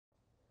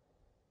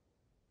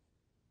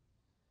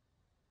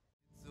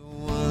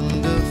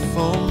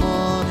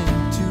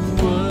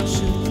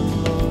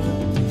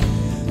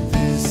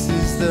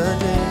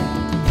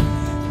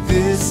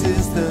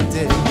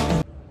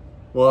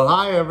Well,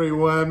 hi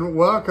everyone.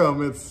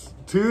 Welcome. It's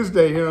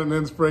Tuesday here on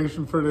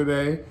Inspiration for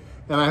Today.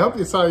 And I hope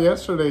you saw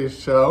yesterday's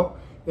show.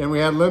 And we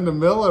had Linda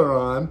Miller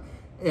on.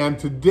 And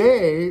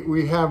today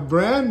we have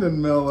Brandon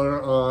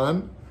Miller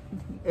on.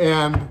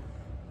 And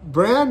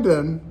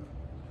Brandon,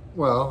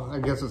 well, I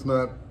guess it's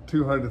not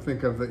too hard to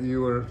think of that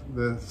you were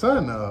the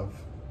son of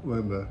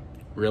Linda.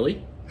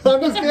 Really?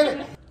 I'm just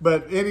kidding.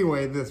 But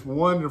anyway, this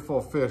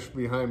wonderful fish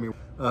behind me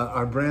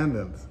are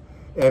Brandon's.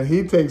 And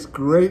he takes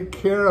great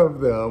care of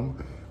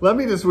them. Let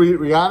me just read,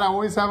 we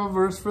always have a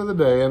verse for the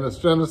day, and it's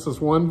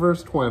Genesis 1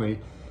 verse 20.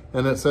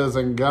 And it says,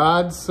 "And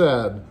God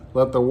said,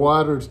 let the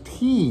waters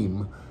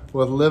teem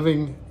with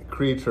living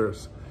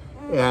creatures."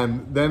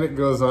 And then it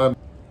goes on,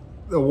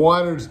 the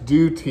waters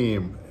do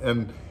teem.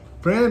 And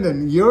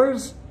Brandon, your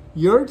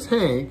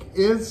tank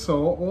is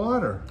salt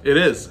water. It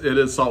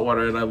is salt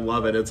water, and I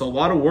love it. It's a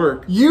lot of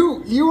work.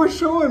 You were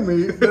showing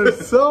me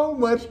there's so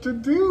much to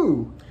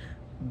do.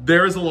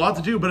 There is a lot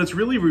to do, but it's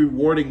really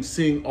rewarding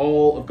seeing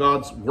all of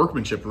God's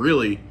workmanship,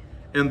 really,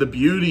 and the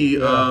beauty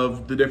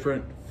of the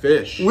different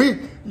fish.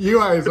 You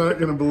guys aren't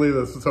going to believe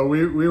this. So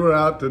we were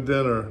out to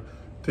dinner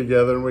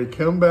together, and we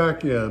come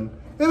back in, and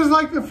it's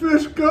like the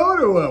fish go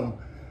to him.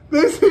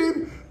 They see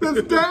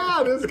this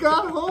dad has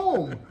got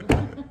home.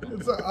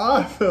 It's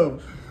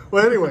awesome.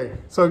 Well, anyway,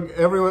 so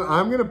everyone,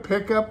 I'm going to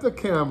pick up the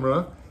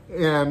camera,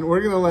 and we're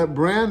going to let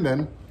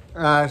Brandon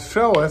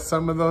show us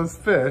some of those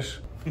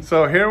fish.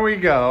 So here we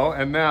go,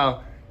 and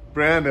now,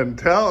 Brandon,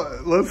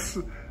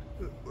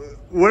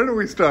 where do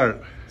we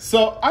start?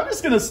 So I'm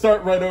just gonna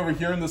start right over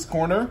here in this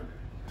corner.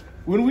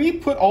 When we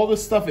put all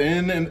this stuff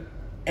in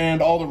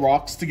and all the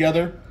rocks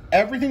together,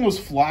 everything was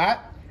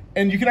flat,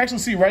 and you can actually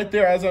see right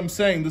there, as I'm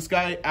saying, this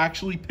guy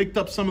actually picked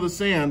up some of the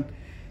sand,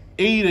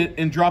 ate it,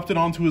 and dropped it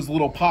onto his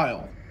little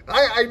pile.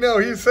 I know,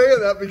 he's saying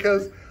that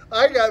because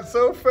I got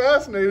so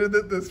fascinated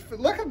that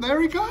look,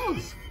 there he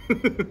goes.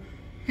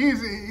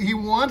 He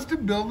wants to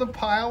build a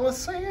pile of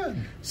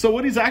sand. So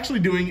what he's actually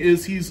doing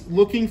is he's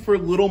looking for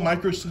little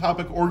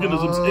microscopic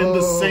organisms in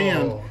the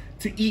sand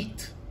to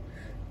eat.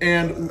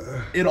 And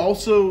it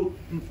also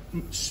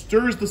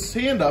stirs the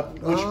sand up,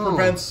 which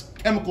prevents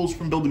chemicals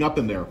from building up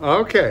in there.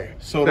 Okay.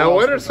 So now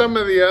what are some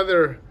of the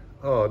other,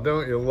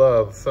 don't you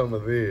love some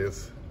of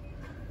these?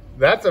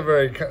 That's a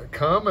very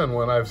common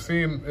one I've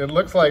seen. It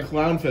looks like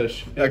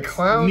clownfish. A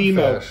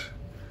clownfish.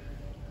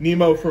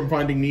 Nemo from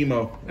Finding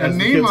Nemo. And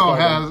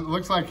Nemo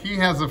looks like he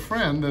has a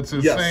friend that's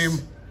his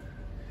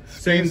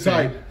same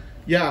type.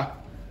 Yeah.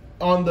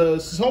 On the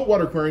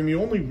saltwater aquarium,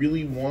 you only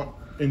really want,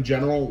 in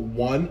general,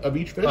 one of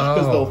each fish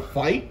because they'll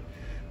fight.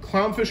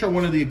 Clownfish are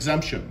one of the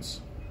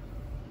exemptions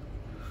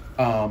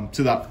to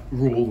that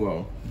rule,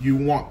 though. You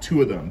want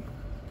two of them.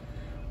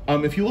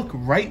 If you look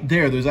right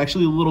there, there's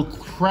actually a little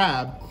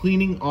crab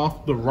cleaning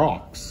off the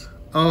rocks.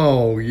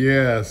 Oh,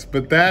 yes,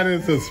 but that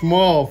is a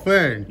small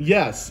thing.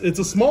 Yes, it's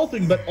a small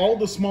thing, but all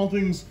the small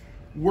things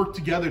work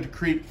together to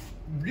create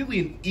really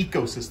an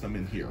ecosystem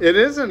in here. It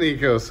is an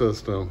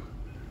ecosystem.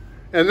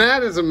 And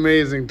that is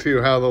amazing,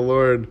 too, how the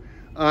Lord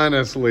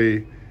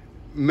honestly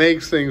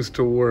makes things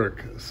to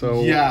work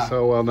so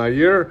well. Now,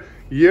 you're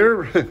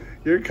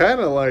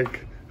kind of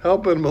like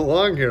helping him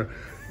along here.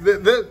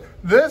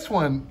 This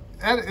one,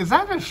 is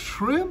that a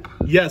shrimp?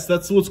 Yes,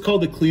 that's what's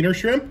called the cleaner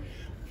shrimp.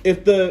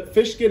 If the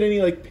fish get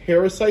any like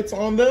parasites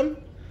on them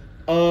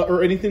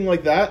or anything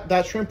like that,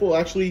 that shrimp will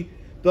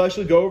they'll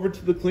actually go over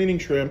to the cleaning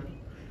shrimp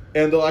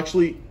and they'll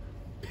actually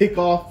pick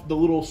off the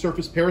little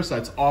surface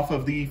parasites off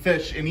of the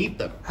fish and eat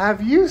them.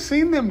 Have you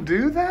seen them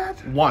do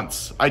that?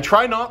 Once. I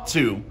try not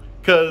to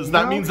because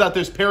that means that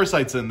there's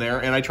parasites in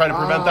there and I try to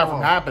prevent that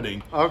from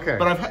happening. Okay.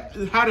 But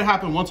I've had it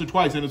happen once or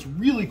twice and it's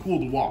really cool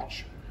to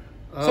watch.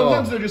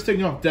 Sometimes they're just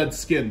taking off dead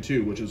skin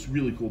too, which is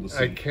really cool to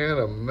see. I can't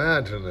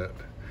imagine it.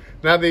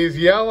 Now these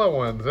yellow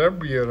ones, they're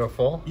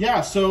beautiful. Yeah,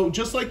 so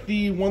just like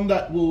the one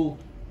that will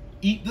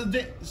eat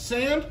the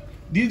sand,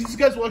 these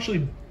guys will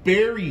actually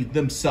bury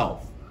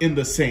themselves in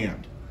the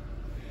sand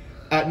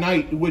at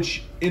night,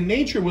 which in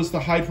nature was to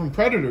hide from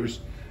predators.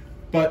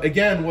 But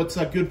again, what's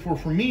that good for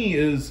me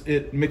is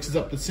it mixes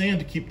up the sand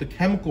to keep the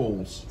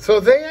chemicals.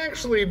 So they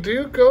actually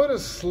do go to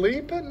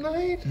sleep at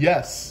night?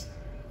 Yes.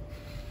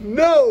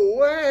 No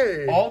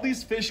way! All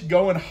these fish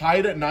go and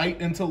hide at night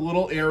into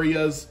little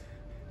areas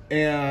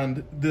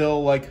and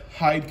they'll like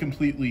hide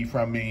completely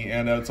from me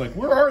and it's like,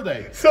 where are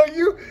they? So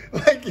you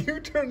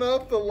turn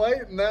off the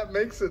light and that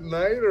makes it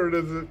night, or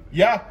does it?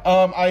 Yeah,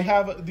 I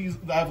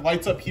have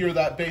lights up here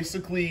that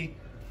basically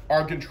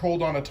are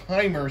controlled on a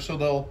timer, so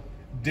they'll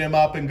dim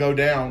up and go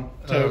down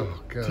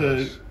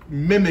to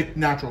mimic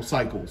natural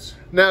cycles.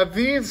 Now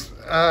these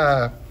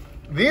are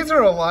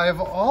alive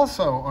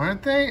also,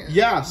 aren't they?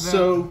 Yeah,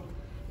 so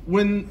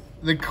when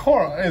the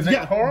coral, is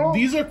it coral?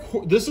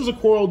 This is a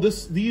coral.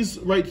 These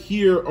right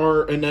here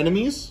are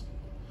anemones.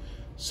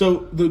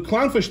 So the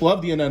clownfish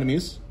love the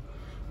anemones,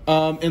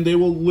 and they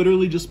will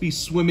literally just be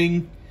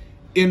swimming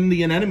in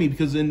the anemone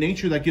because in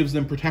nature that gives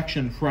them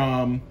protection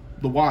from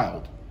the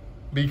wild.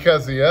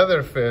 Because the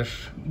other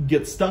fish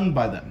get stung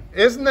by them.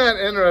 Isn't that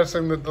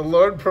interesting that the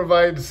Lord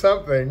provides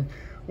something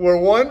where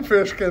one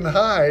fish can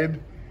hide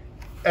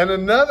and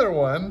another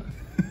one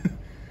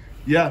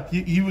yeah,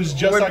 he was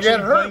just would actually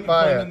get hurt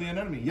by it. the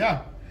enemy.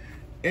 Yeah.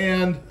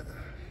 And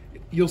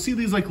you'll see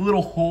these like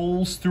little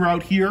holes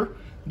throughout here.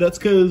 That's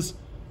because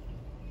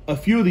a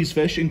few of these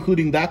fish,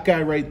 including that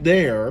guy right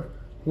there.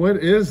 What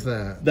is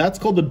that? That's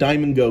called the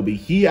diamond goby.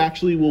 He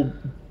actually will,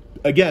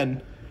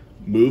 again,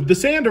 move the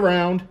sand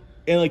around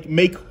and like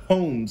make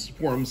homes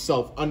for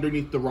himself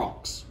underneath the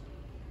rocks.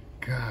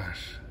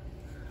 Gosh.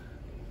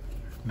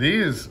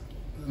 These,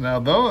 now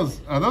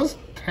those, are those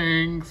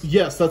tangs?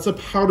 Yes, that's a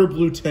powder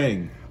blue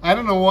tang. I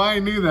don't know why I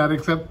knew that,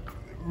 except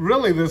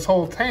really this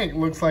whole tank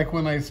looks like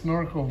when I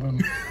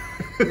snorkeled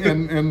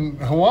in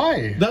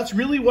Hawaii. That's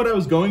really what I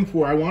was going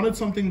for. I wanted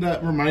something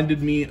that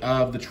reminded me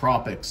of the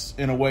tropics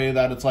in a way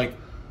that it's like,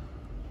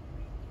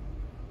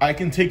 I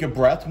can take a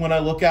breath when I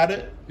look at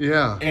it.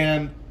 Yeah.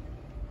 And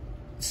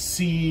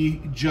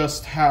see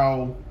just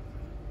how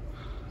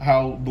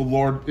the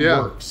Lord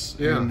works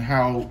and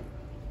how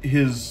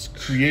his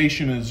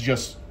creation is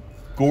just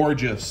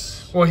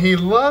gorgeous. Well, he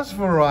loves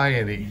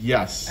variety.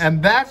 Yes.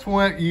 And that's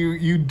what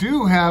you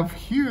do have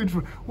huge.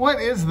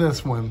 What is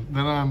this one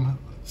that I'm...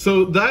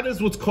 So that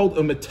is what's called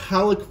a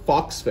metallic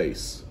fox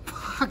face.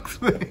 Fox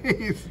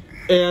face.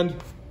 And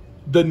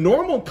the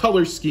normal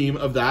color scheme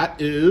of that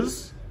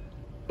is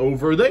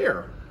over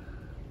there.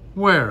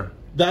 Where?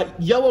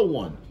 That yellow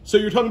one. So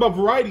you're talking about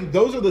variety.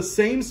 Those are the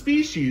same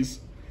species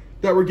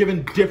that were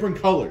given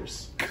different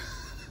colors.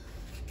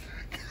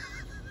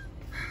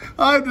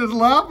 I'm just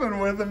laughing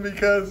with him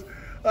because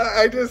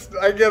I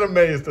get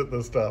amazed at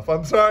this stuff.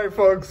 I'm sorry,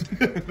 folks.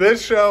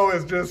 This show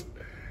is just,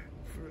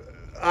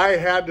 I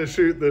had to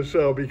shoot this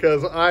show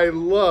because I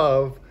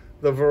love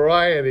the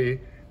variety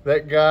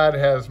that God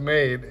has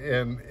made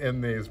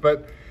in these.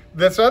 But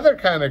this other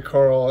kind of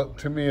coral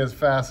to me is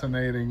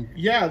fascinating.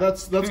 Yeah,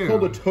 that's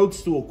called a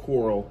toadstool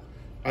coral.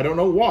 I don't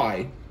know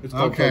why it's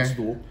called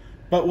toadstool.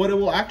 But what it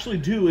will actually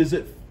do is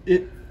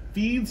it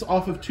feeds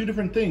off of two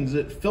different things.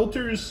 It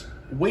filters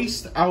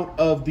waste out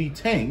of the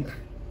tank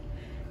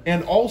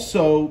and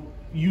also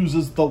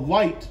uses the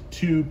light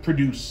to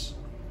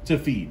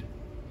feed.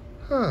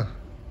 Huh.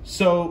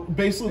 So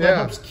basically that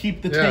helps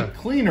keep the tank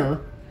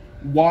cleaner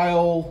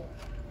while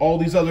all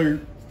these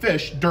other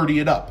fish dirty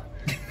it up.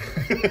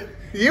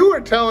 You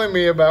were telling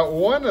me about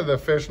one of the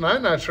fish, and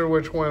I'm not sure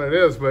which one it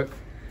is, but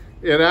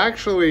it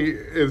actually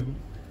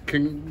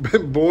can be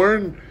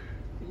born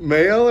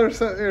male or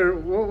something. Or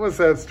what was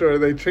that story?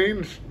 They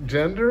changed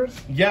genders?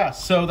 Yeah,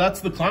 so that's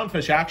the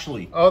clownfish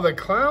actually. Oh, the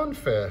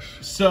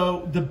clownfish.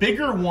 So the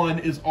bigger one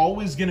is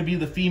always going to be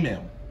the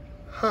female.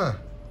 Huh.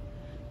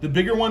 The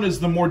bigger one is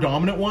the more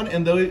dominant one,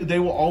 and they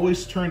will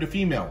always turn to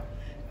female.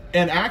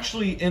 And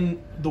actually,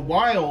 in the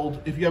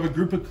wild, if you have a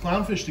group of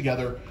clownfish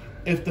together,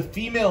 if the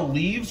female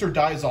leaves or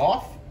dies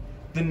off,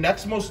 the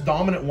next most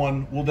dominant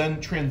one will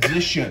then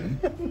transition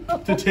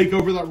to take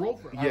over that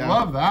role. I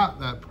love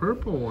that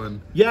purple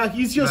one. Yeah,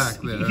 he's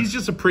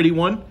just a pretty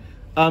one.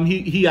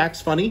 He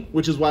acts funny,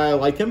 which is why I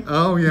like him.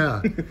 Oh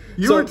yeah,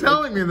 you were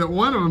telling me that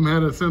one of them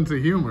had a sense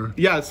of humor.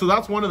 Yeah, so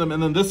that's one of them,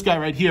 and then this guy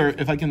right here,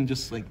 if I can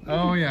just like.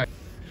 Oh yeah.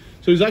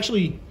 So he's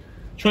actually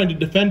trying to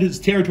defend his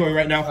territory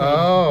right now from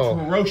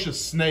a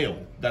ferocious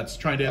snail that's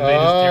trying to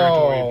invade his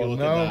territory. If you look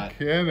at that.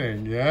 No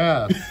kidding.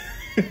 Yes.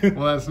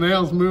 Well, that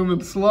snail's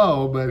moving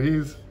slow, but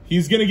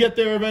he's gonna get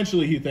there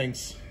eventually, he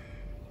thinks.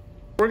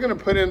 We're gonna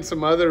put in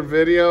some other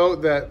video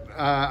that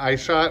I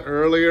shot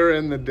earlier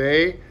in the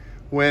day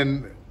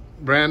when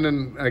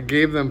Brandon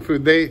gave them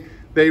food.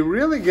 They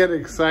really get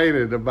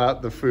excited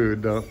about the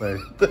food, don't they?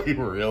 They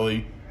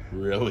really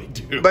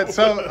do. But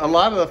so a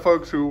lot of the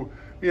folks who,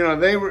 you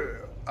know,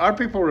 our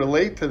people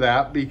relate to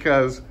that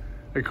because,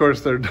 of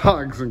course, their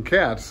dogs and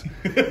cats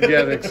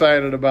get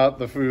excited about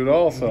the food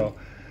also.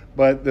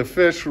 But the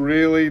fish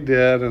really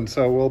did, and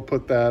so we'll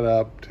put that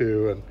up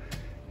too.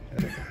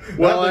 And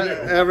well,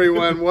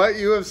 everyone, what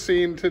you have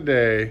seen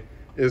today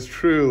is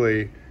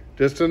truly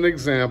just an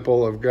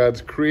example of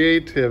God's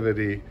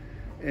creativity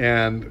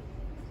and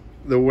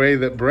the way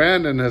that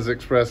Brandon has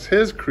expressed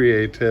his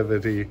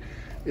creativity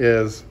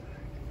is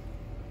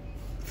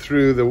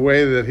through the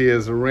way that he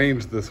has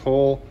arranged this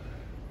whole.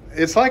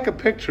 It's like a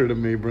picture to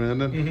me,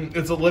 Brandon. Mm-hmm.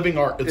 It's a living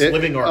art. It's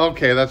living art.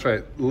 Okay, that's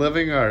right.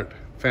 Living art.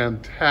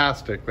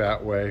 Fantastic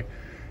that way.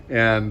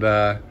 And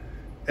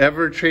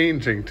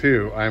ever-changing,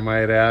 too, I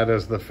might add,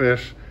 as the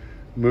fish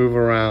move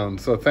around.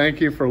 So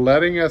thank you for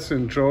letting us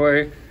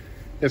enjoy.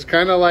 It's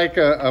kind of like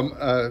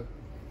a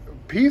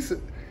piece.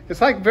 It's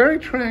like very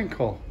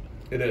tranquil.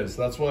 It is.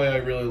 That's why I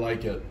really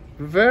like it.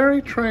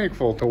 Very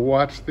tranquil to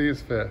watch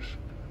these fish.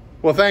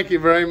 Well, thank you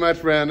very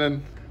much,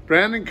 Brandon.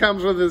 Brandon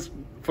comes with his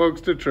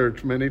folks to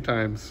church many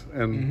times.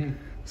 And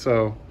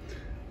so,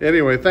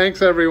 anyway,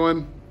 thanks,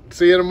 everyone.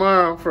 See you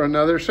tomorrow for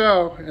another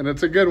show, and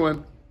it's a good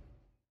one.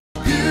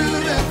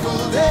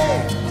 Beautiful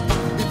day,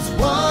 it's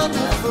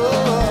wonderful.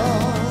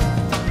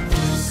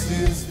 This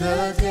is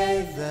the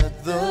day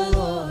that the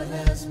Lord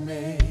has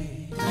made.